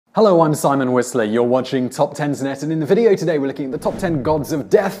Hello, I'm Simon Whistler, you're watching TopTenzNet, and in the video today we're looking at the top 10 gods of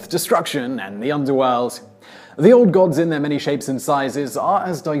death, destruction, and the underworld. The old gods in their many shapes and sizes are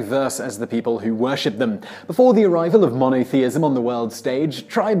as diverse as the people who worship them. Before the arrival of monotheism on the world stage,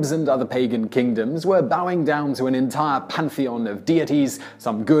 tribes and other pagan kingdoms were bowing down to an entire pantheon of deities,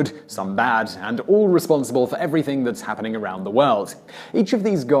 some good, some bad, and all responsible for everything that's happening around the world. Each of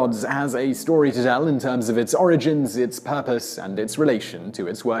these gods has a story to tell in terms of its origins, its purpose, and its relation to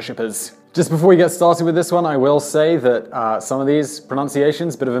its worshippers. Just before we get started with this one, I will say that some of these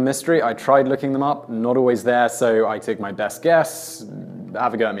pronunciations, bit of a mystery. I tried looking them up, not always there, so I took my best guess.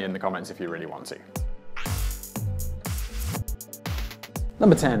 Have a go at me in the comments if you really want to.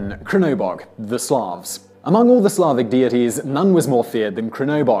 Number 10. Crnobog, the Slavs. Among all the Slavic deities, none was more feared than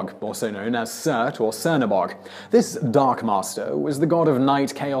Crnobog, also known as Surt or Cernobog. This Dark Master was the god of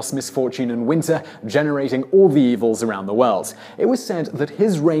night, chaos, misfortune, and winter, generating all the evils around the world. It was said that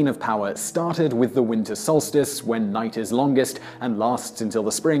his reign of power started with the winter solstice, when night is longest, and lasts until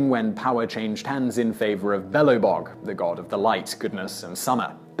the spring, when power changed hands in favor of Belobog, the god of the light, goodness, and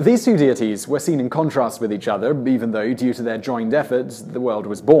summer. These two deities were seen in contrast with each other, even though, due to their joined efforts, the world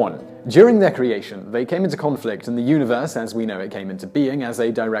was born. During their creation, they came into conflict, and the universe as we know it came into being as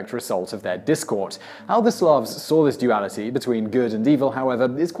a direct result of their discord. How the Slavs saw this duality between good and evil,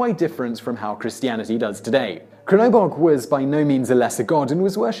 however, is quite different from how Christianity does today. Crnobog was by no means a lesser god and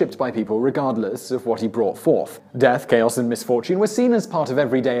was worshipped by people regardless of what he brought forth. Death, chaos, and misfortune were seen as part of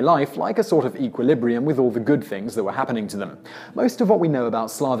everyday life, like a sort of equilibrium with all the good things that were happening to them. Most of what we know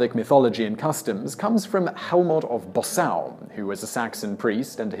about Slavic mythology and customs comes from Helmod of Bossau, who was a Saxon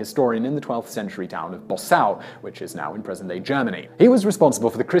priest and a historian in the 12th century town of Bossau, which is now in present-day Germany. He was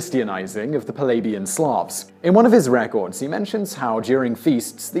responsible for the Christianizing of the Pelagian Slavs. In one of his records, he mentions how during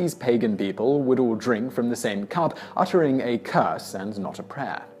feasts these pagan people would all drink from the same cup, uttering a curse and not a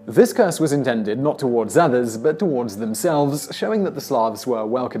prayer. This curse was intended not towards others, but towards themselves, showing that the Slavs were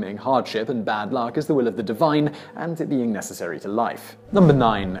welcoming hardship and bad luck as the will of the divine, and it being necessary to life. Number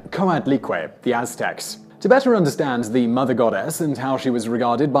 9. Coatlicue, the Aztecs. To better understand the mother goddess and how she was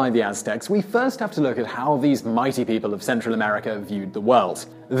regarded by the Aztecs, we first have to look at how these mighty people of Central America viewed the world.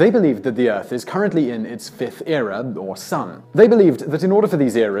 They believed that the Earth is currently in its fifth era, or sun. They believed that in order for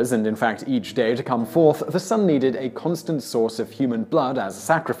these eras, and in fact each day, to come forth, the sun needed a constant source of human blood as a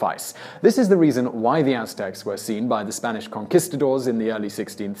sacrifice. This is the reason why the Aztecs were seen by the Spanish conquistadors in the early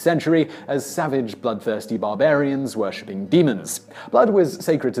 16th century as savage, bloodthirsty barbarians worshipping demons. Blood was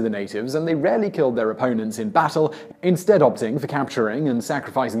sacred to the natives, and they rarely killed their opponents in battle, instead opting for capturing and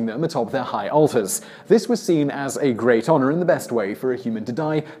sacrificing them atop their high altars. This was seen as a great honor and the best way for a human to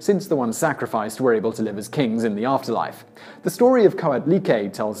die, since the ones sacrificed were able to live as kings in the afterlife. The story of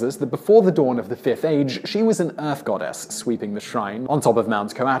Coatlicue tells us that before the dawn of the Fifth Age, she was an earth goddess sweeping the shrine on top of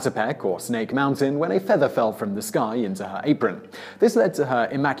Mount Coatepec, or Snake Mountain, when a feather fell from the sky into her apron. This led to her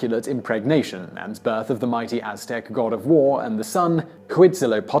immaculate impregnation and birth of the mighty Aztec god of war and the sun,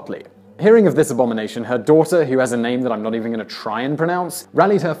 Huitzilopochtli. Hearing of this abomination, her daughter, who has a name that I'm not even going to try and pronounce,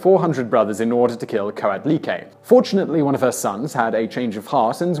 rallied her 400 brothers in order to kill Coatlicue. Fortunately, one of her sons had a change of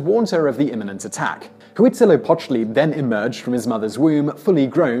heart and warned her of the imminent attack. Huitzilopochtli then emerged from his mother's womb, fully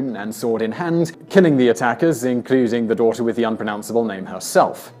grown and sword in hand, killing the attackers, including the daughter with the unpronounceable name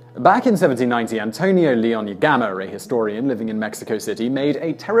herself. Back in 1790, Antonio Leon Yagama, a historian living in Mexico City, made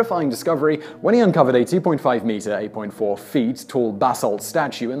a terrifying discovery when he uncovered a 2.5 meter, 8.4 feet tall basalt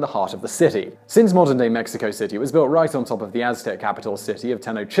statue in the heart of the city. Since modern-day Mexico City was built right on top of the Aztec capital city of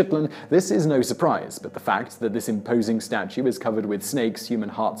Tenochtitlan, this is no surprise, but the fact that this imposing statue is covered with snakes, human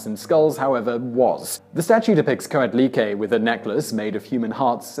hearts, and skulls, however, was. The statue depicts Coatlicue with a necklace made of human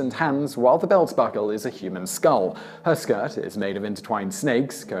hearts and hands, while the belt buckle is a human skull. Her skirt is made of intertwined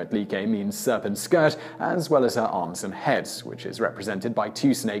snakes. Coatlicue means serpent skirt, as well as her arms and head, which is represented by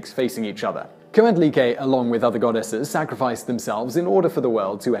two snakes facing each other. Coatlicue, along with other goddesses, sacrificed themselves in order for the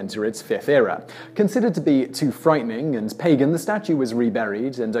world to enter its fifth era. Considered to be too frightening and pagan, the statue was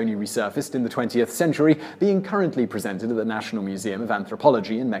reburied and only resurfaced in the 20th century, being currently presented at the National Museum of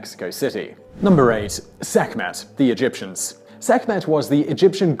Anthropology in Mexico City. Number 8. Sekhmet, the Egyptians. Sekhmet was the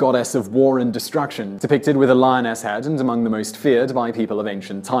Egyptian goddess of war and destruction, depicted with a lioness head and among the most feared by people of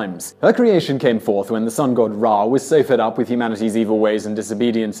ancient times. Her creation came forth when the sun god Ra was so fed up with humanity's evil ways and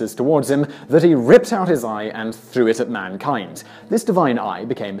disobediences towards him that he ripped out his eye and threw it at mankind. This divine eye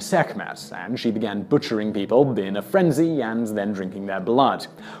became Sekhmet, and she began butchering people in a frenzy and then drinking their blood.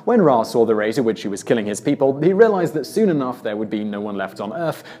 When Ra saw the rate at which she was killing his people, he realized that soon enough there would be no one left on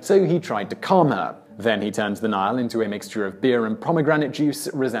Earth, so he tried to calm her. Then he turned the Nile into a mixture of beer and pomegranate juice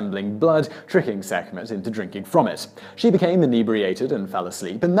resembling blood, tricking Sekhmet into drinking from it. She became inebriated and fell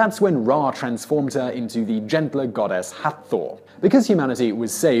asleep, and that's when Ra transformed her into the gentler goddess Hathor. Because humanity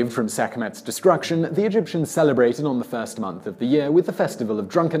was saved from Sekhmet's destruction, the Egyptians celebrated on the first month of the year with the Festival of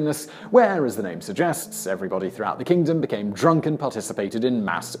Drunkenness, where, as the name suggests, everybody throughout the kingdom became drunk and participated in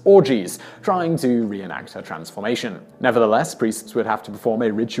mass orgies, trying to reenact her transformation. Nevertheless, priests would have to perform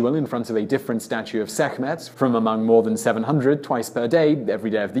a ritual in front of a different statue of Sekhmet, from among more than 700 twice per day, every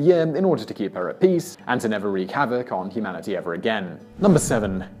day of the year, in order to keep her at peace, and to never wreak havoc on humanity ever again. Number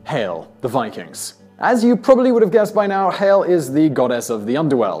 7. Hail, the Vikings. As you probably would have guessed by now, Hail is the goddess of the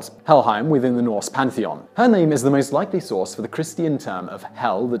Underworld, Helheim within the Norse pantheon. Her name is the most likely source for the Christian term of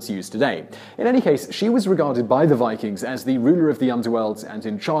hell that's used today. In any case, she was regarded by the Vikings as the ruler of the Underworld and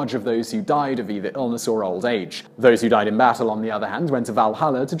in charge of those who died of either illness or old age. Those who died in battle, on the other hand, went to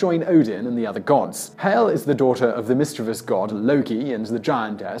Valhalla to join Odin and the other gods. Hail is the daughter of the mischievous god Loki and the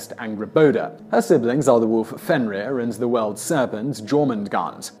giantess Angrboda. Her siblings are the wolf Fenrir and the world serpent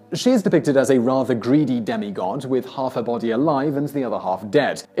Jormungand. She is depicted as a rather greedy demigod with half her body alive and the other half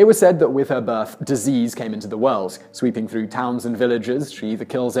dead. It was said that with her birth, disease came into the world. Sweeping through towns and villages, she either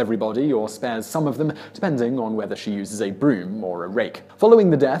kills everybody or spares some of them, depending on whether she uses a broom or a rake. Following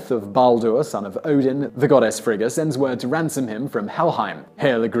the death of Baldur, son of Odin, the goddess Frigga sends word to ransom him from Helheim.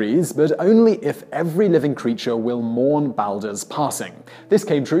 Hail agrees, but only if every living creature will mourn Baldur's passing. This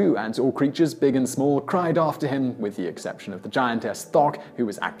came true, and all creatures, big and small, cried after him, with the exception of the giantess Thok, who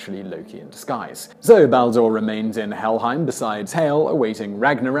was actually Loki in disguise. So Baldur remained in Helheim besides Hail, awaiting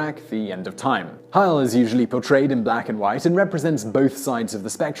Ragnarok, the end of time. Hail is usually portrayed in black and white and represents both sides of the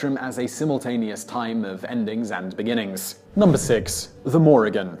spectrum as a simultaneous time of endings and beginnings. Number 6. The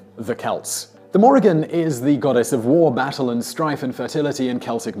Morrigan, the Celts. The Morrigan is the goddess of war, battle, and strife and fertility in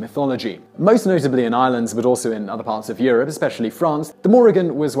Celtic mythology. Most notably in Ireland, but also in other parts of Europe, especially France, the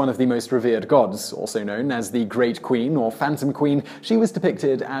Morrigan was one of the most revered gods. Also known as the Great Queen or Phantom Queen, she was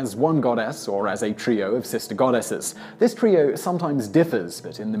depicted as one goddess or as a trio of sister goddesses. This trio sometimes differs,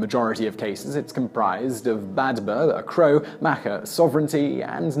 but in the majority of cases it's comprised of Badba, a crow, Macha, sovereignty,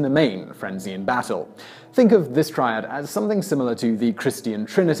 and Nemain, frenzy in battle. Think of this triad as something similar to the Christian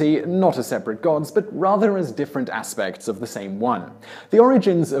Trinity, not as separate gods, but rather as different aspects of the same one. The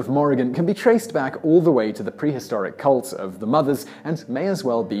origins of Morrigan can be traced back all the way to the prehistoric cult of the Mothers, and may as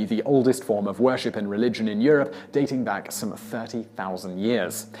well be the oldest form of worship and religion in Europe, dating back some 30,000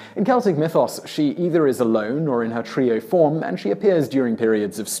 years. In Celtic mythos, she either is alone or in her trio form, and she appears during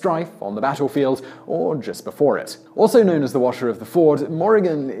periods of strife, on the battlefield, or just before it. Also known as the Washer of the Ford,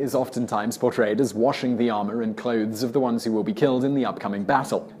 Morrigan is oftentimes portrayed as washing the armor and clothes of the ones who will be killed in the upcoming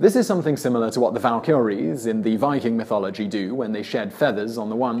battle. This is something similar to what the Valkyries in the Viking mythology do when they shed feathers on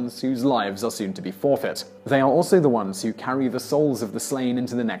the ones whose lives are soon to be forfeit. They are also the ones who carry the souls of the slain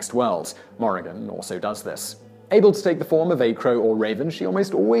into the next world. Morrigan also does this. Able to take the form of a crow or raven, she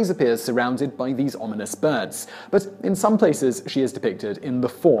almost always appears surrounded by these ominous birds, but in some places she is depicted in the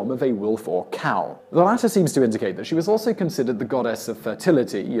form of a wolf or cow. The latter seems to indicate that she was also considered the goddess of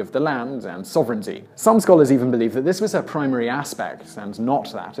fertility, of the land, and sovereignty. Some scholars even believe that this was her primary aspect, and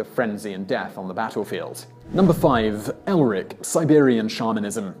not that of frenzy and death on the battlefield. Number 5. Elrik, Siberian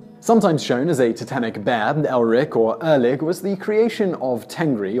Shamanism. Sometimes shown as a totemic bear, Elrik or Erlig was the creation of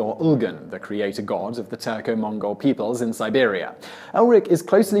Tengri or Ulgun, the creator god of the Turco-Mongol peoples in Siberia. Elrik is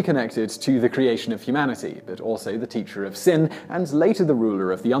closely connected to the creation of humanity, but also the teacher of sin, and later the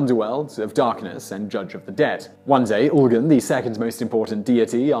ruler of the underworld, of darkness, and judge of the dead. One day, Ulgun, the second most important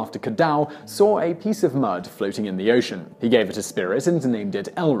deity after Kadau, saw a piece of mud floating in the ocean. He gave it a spirit and named it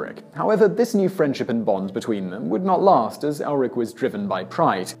Elrik. However, this new friendship and bond between them would not last, as Elrik was driven by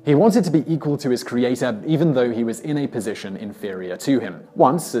pride. He wanted to be equal to his creator, even though he was in a position inferior to him.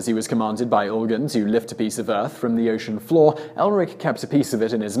 Once, as he was commanded by Ulgun to lift a piece of earth from the ocean floor, Elrik kept a piece of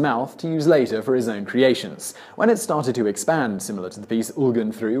it in his mouth to use later for his own creations. When it started to expand, similar to the piece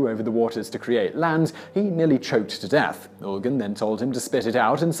Ulgun threw over the waters to create land, he nearly choked to death. Ulgun then told him to spit it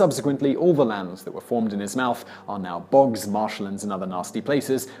out, and subsequently all the lands that were formed in his mouth are now bogs, marshlands, and other nasty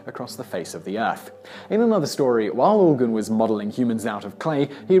places across the face of the earth. In another story, while Ulgun was modeling humans out of clay,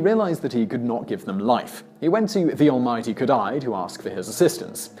 he realized that he could not give them life. He went to the almighty Kudai to ask for his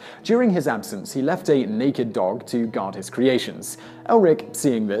assistance. During his absence, he left a naked dog to guard his creations. Elrik,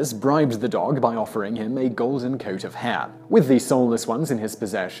 seeing this, bribed the dog by offering him a golden coat of hair. With the soulless ones in his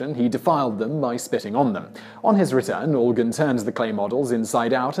possession, he defiled them by spitting on them. On his return, Ulgan turned the clay models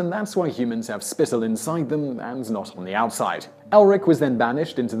inside out, and that's why humans have spittle inside them and not on the outside. Elrik was then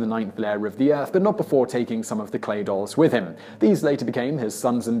banished into the 9th layer of the earth, but not before taking some of the clay dolls with him. These later became his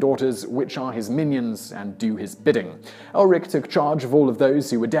sons and daughters, which are his minions and do his bidding. Elrik took charge of all of those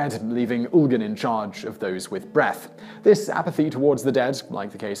who were dead, leaving Ulgan in charge of those with breath. This apathy towards the dead,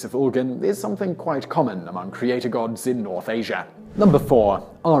 like the case of Ulgan, is something quite common among creator gods in North Asia. Number 4.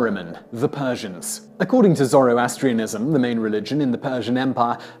 Ahriman, the Persians. According to Zoroastrianism, the main religion in the Persian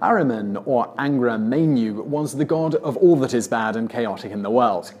Empire, Ahriman, or Angra Mainyu, was the god of all that is bad and chaotic in the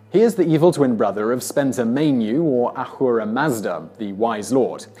world. He is the evil twin brother of Spenta Mainyu, or Ahura Mazda, the wise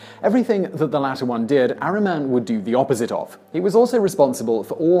lord. Everything that the latter one did, Ahriman would do the opposite of. He was also responsible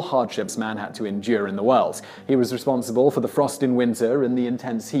for all hardships man had to endure in the world. He was responsible for the frost in winter and the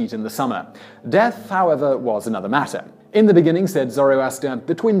intense heat in the summer. Death, however, was another matter. In the beginning, said Zoroaster,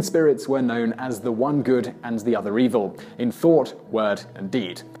 the twin spirits were known as the one good and the other evil, in thought, word, and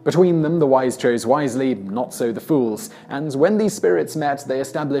deed. Between them, the wise chose wisely, not so the fools, and when these spirits met, they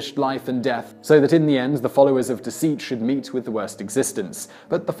established life and death, so that in the end the followers of deceit should meet with the worst existence,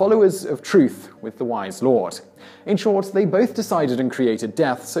 but the followers of truth with the wise Lord. In short, they both decided and created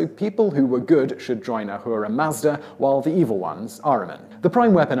death, so people who were good should join Ahura Mazda, while the evil ones, Ahriman. The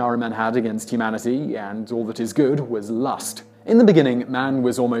prime weapon Ahriman had against humanity, and all that is good, was lust. In the beginning, man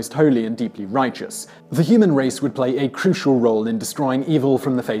was almost holy and deeply righteous. The human race would play a crucial role in destroying evil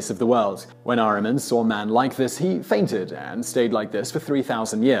from the face of the world. When Ahriman saw man like this, he fainted and stayed like this for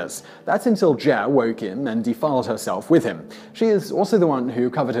 3,000 years. That's until Jer woke him and defiled herself with him. She is also the one who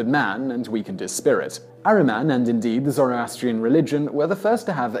coveted man and weakened his spirit. Ahriman, and indeed the Zoroastrian religion, were the first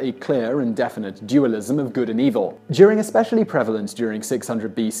to have a clear and definite dualism of good and evil. Especially prevalent during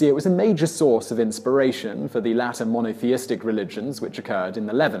 600 BC, it was a major source of inspiration for the latter monotheistic religions which occurred in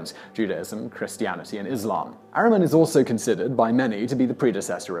the Levant, Judaism, Christianity, and Islam. Ahriman is also considered by many to be the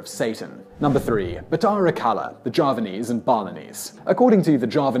predecessor of Satan. Number 3. Batara Kala, the Javanese and Balinese. According to the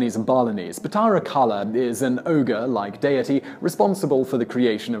Javanese and Balinese, Batara Kala is an ogre-like deity responsible for the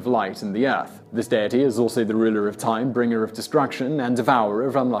creation of light and the earth. This deity is also the ruler of time, bringer of destruction, and devourer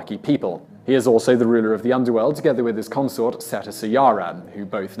of unlucky people. He is also the ruler of the Underworld, together with his consort Seta Sayara, who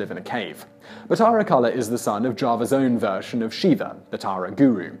both live in a cave. Batara Kala is the son of Java's own version of Shiva, Batara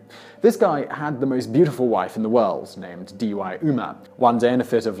Guru. This guy had the most beautiful wife in the world, named Dewi Uma. One day, in a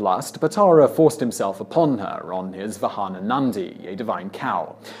fit of lust, Batara forced himself upon her on his Vahana Nandi, a divine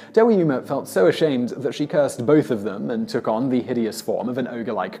cow. Dewi Uma felt so ashamed that she cursed both of them and took on the hideous form of an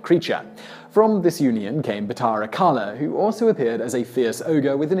ogre-like creature. From this union came Batara Kala, who also appeared as a fierce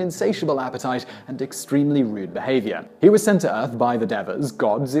ogre with an insatiable appetite and extremely rude behavior. He was sent to Earth by the Devas,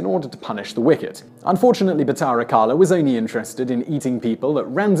 gods, in order to punish the wicked. Unfortunately, Batara Kala was only interested in eating people at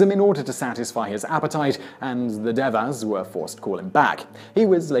random in order to satisfy his appetite, and the Devas were forced to call him back. He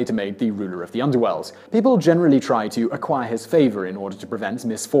was later made the ruler of the Underworld. People generally try to acquire his favor in order to prevent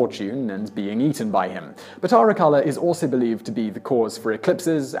misfortune and being eaten by him. Batara Kala is also believed to be the cause for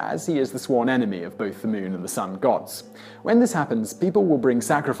eclipses, as he is the sworn enemy of both the moon and the sun gods. When this happens, people will bring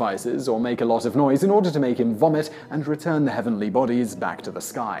sacrifices or make a lot of noise in order to make him vomit and return the heavenly bodies back to the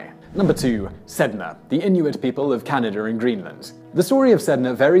sky. Number 2. Sedna, the Inuit people of Canada and Greenland. The story of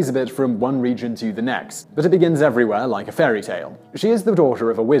Sedna varies a bit from one region to the next, but it begins everywhere like a fairy tale. She is the daughter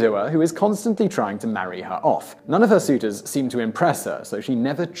of a widower who is constantly trying to marry her off. None of her suitors seem to impress her, so she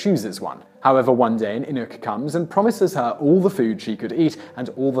never chooses one. However, one day an Inuk comes and promises her all the food she could eat, and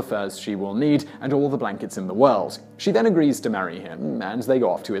all the furs she will need, and all the blankets in the world. She then agrees to marry him, and they go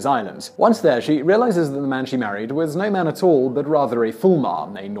off to his island. Once there, she realizes that the man she married was no man at all, but rather a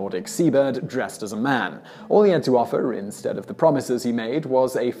fulmar, a Nordic seabird dressed as a man. All he had to offer, instead of the promises he made,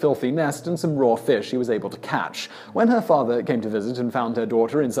 was a filthy nest and some raw fish he was able to catch. When her father came to visit and found her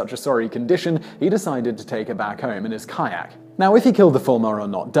daughter in such a sorry condition, he decided to take her back home in his kayak. Now, if he killed the fulmar or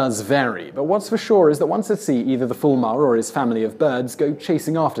not does vary, but what's for sure is that once at sea, either the fulmar or his family of birds go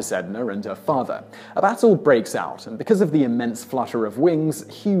chasing after Sedna and her father. A battle breaks out, and because of the immense flutter of wings,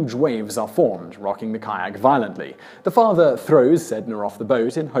 huge waves are formed, rocking the kayak violently. The father throws Sedna off the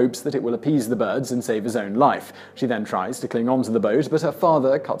boat in hopes that it will appease the birds and save his own life. She then tries to cling onto the boat, but her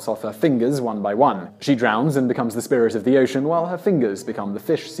father cuts off her fingers one by one. She drowns and becomes the spirit of the ocean, while her fingers become the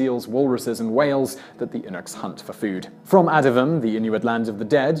fish, seals, walruses, and whales that the Inuks hunt for food. From Tivum, the Inuit land of the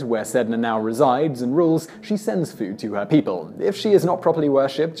dead, where Sedna now resides and rules, she sends food to her people. If she is not properly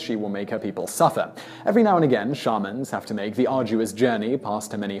worshipped, she will make her people suffer. Every now and again, shamans have to make the arduous journey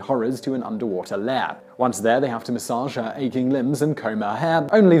past her many horrors to an underwater lair. Once there, they have to massage her aching limbs and comb her hair.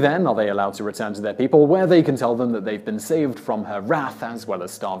 Only then are they allowed to return to their people, where they can tell them that they've been saved from her wrath as well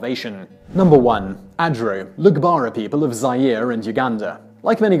as starvation. Number 1. Adro, Lugbara people of Zaire and Uganda.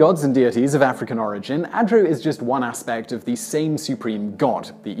 Like many gods and deities of African origin, Adro is just one aspect of the same supreme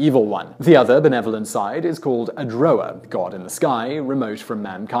god, the evil one. The other, benevolent side is called Adroa, god in the sky, remote from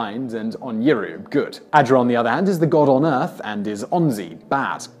mankind, and Onyiru, good. Adro, on the other hand, is the god on earth and is Onzi,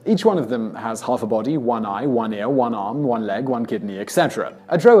 bad. Each one of them has half a body, one eye, one ear, one arm, one leg, one kidney, etc.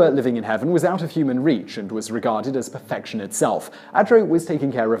 Adroa, living in heaven, was out of human reach and was regarded as perfection itself. Adro was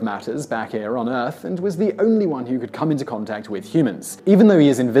taking care of matters back here on earth and was the only one who could come into contact with humans. Even though he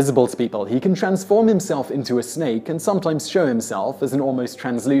is invisible to people, he can transform himself into a snake and sometimes show himself as an almost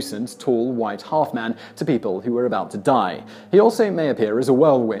translucent, tall, white half-man to people who are about to die. He also may appear as a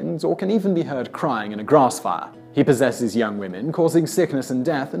whirlwind or can even be heard crying in a grass fire. He possesses young women, causing sickness and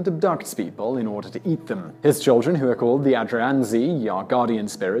death, and abducts people in order to eat them. His children, who are called the Adroanzi, are guardian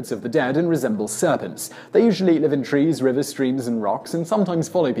spirits of the dead and resemble serpents. They usually live in trees, rivers, streams, and rocks, and sometimes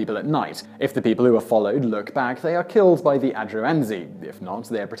follow people at night. If the people who are followed look back, they are killed by the Adroanzi. If not,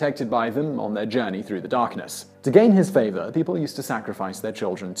 they are protected by them on their journey through the darkness. To gain his favor, people used to sacrifice their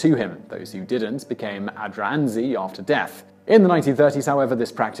children to him. Those who didn't became Adroanzi after death. In the 1930s, however,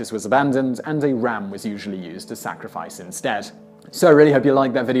 this practice was abandoned, and a ram was usually used to sacrifice instead. So I really hope you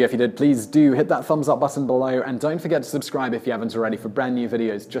liked that video. If you did, please do hit that thumbs up button below, and don't forget to subscribe if you haven't already for brand new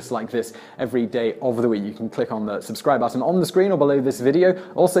videos just like this every day of the week. You can click on the subscribe button on the screen or below this video.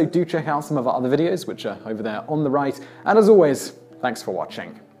 Also, do check out some of our other videos, which are over there on the right. And as always, thanks for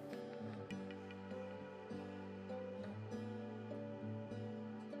watching.